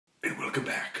welcome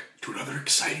back to another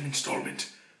exciting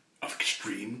installment of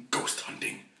Extreme Ghost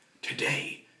Hunting.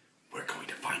 Today, we're going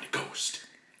to find a ghost,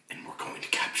 and we're going to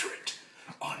capture it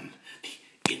on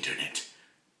the internet.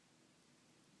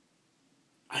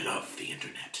 I love the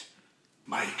internet.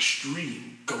 My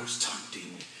extreme ghost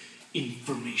hunting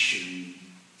information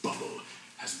bubble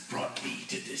has brought me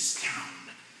to this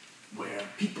town where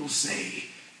people say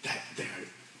that there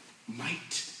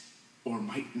might or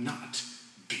might not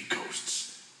be ghosts.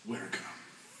 We're gonna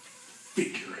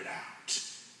figure it out.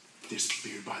 This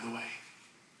beard, by the way,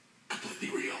 completely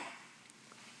real.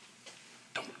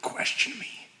 Don't question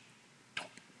me.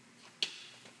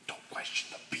 Don't question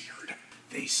the beard.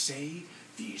 They say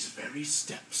these very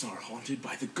steps are haunted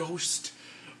by the ghost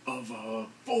of a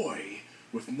boy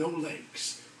with no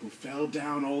legs who fell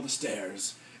down all the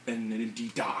stairs and he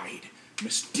died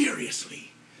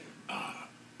mysteriously.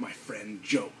 My friend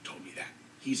Joe told me that.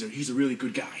 He's a really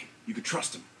good guy. You could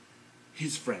trust him.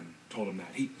 His friend told him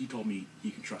that. He told me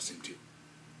you can trust him too.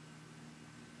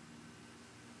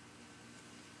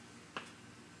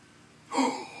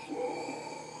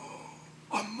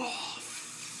 A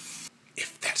moth.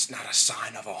 If that's not a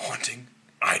sign of a haunting,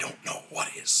 I don't know what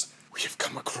is. We have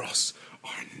come across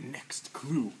our next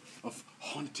clue of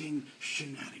haunting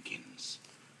shenanigans.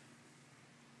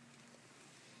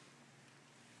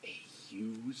 A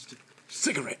used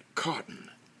cigarette carton.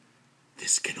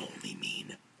 This can only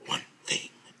mean one thing.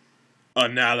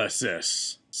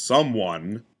 Analysis.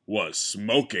 Someone was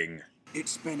smoking.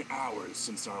 It's been hours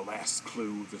since our last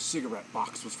clue, the cigarette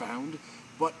box, was found,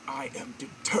 but I am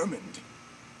determined.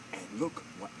 And look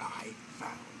what I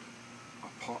found.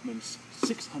 Apartments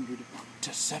 600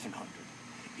 to 700.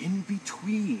 In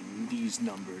between these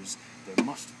numbers, there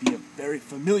must be a very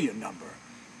familiar number.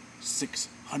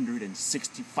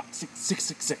 665,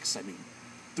 666, I mean.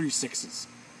 3 sixes.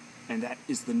 And that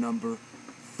is the number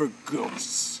for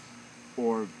ghosts,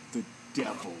 or the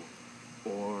devil,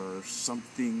 or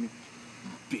something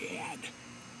bad.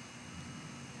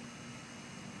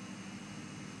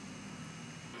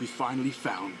 We finally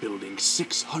found building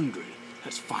 600.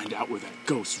 Let's find out where that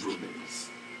ghost room is.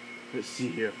 Let's see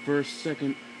here. First,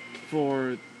 second,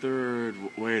 fourth, third.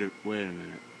 Wait a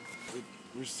minute.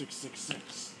 Where's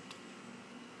 666?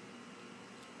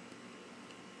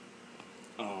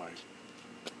 Oh,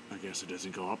 I guess it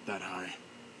doesn't go up that high.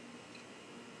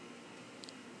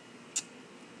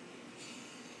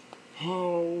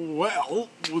 Oh, well,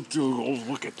 we'll do a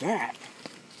look at that.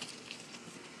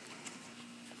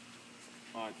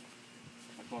 I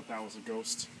thought that was a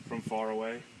ghost from far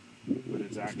away, but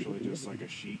it's actually just like a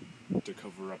sheet to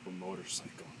cover up a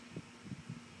motorcycle.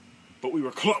 But we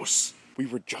were close. We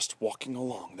were just walking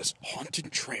along this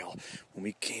haunted trail when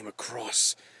we came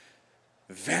across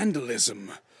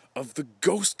vandalism of the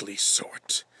ghostly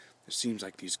sort. It seems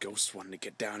like these ghosts wanted to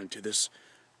get down into this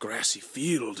grassy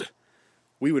field.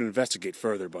 We would investigate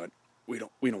further, but we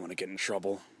don't want to get in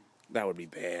trouble. That would be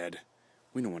bad.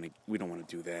 We don't want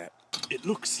to do that. It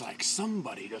looks like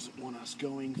somebody doesn't want us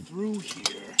going through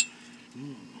here.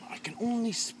 I can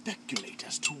only speculate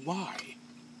as to why.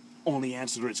 Only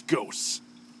answer is ghosts.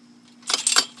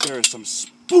 There is some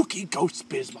spooky ghost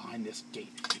biz behind this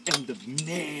gate, and the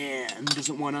man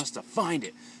doesn't want us to find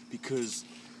it because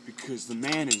the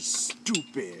man is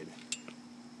stupid.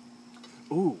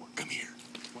 Ooh, come here.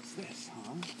 What's this,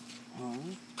 huh?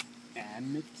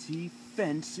 Amity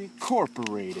Fence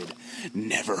Incorporated.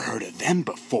 Never heard of them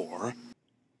before.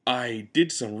 I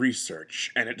did some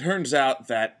research, and it turns out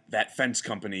that fence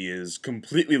company is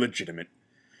completely legitimate.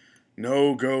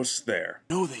 No ghosts there.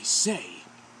 No, they say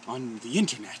on the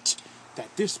internet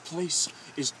that this place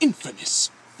is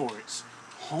infamous for its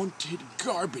haunted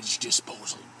garbage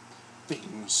disposal.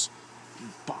 Things,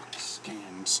 box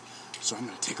cans. So I'm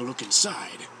gonna take a look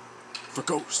inside for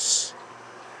ghosts.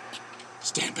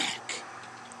 Stand back,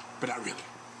 but not really.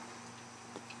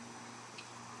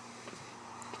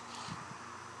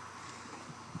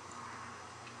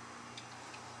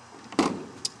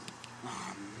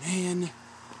 Oh man,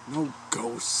 no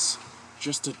ghosts,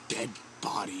 just a dead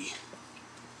body.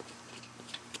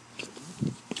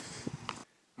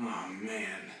 Oh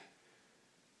man,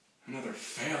 another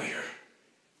failure.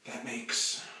 That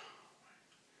makes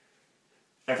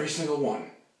every single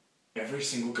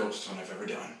ghost hunt I've ever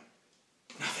done.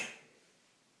 Nothing.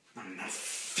 I'm not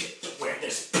fit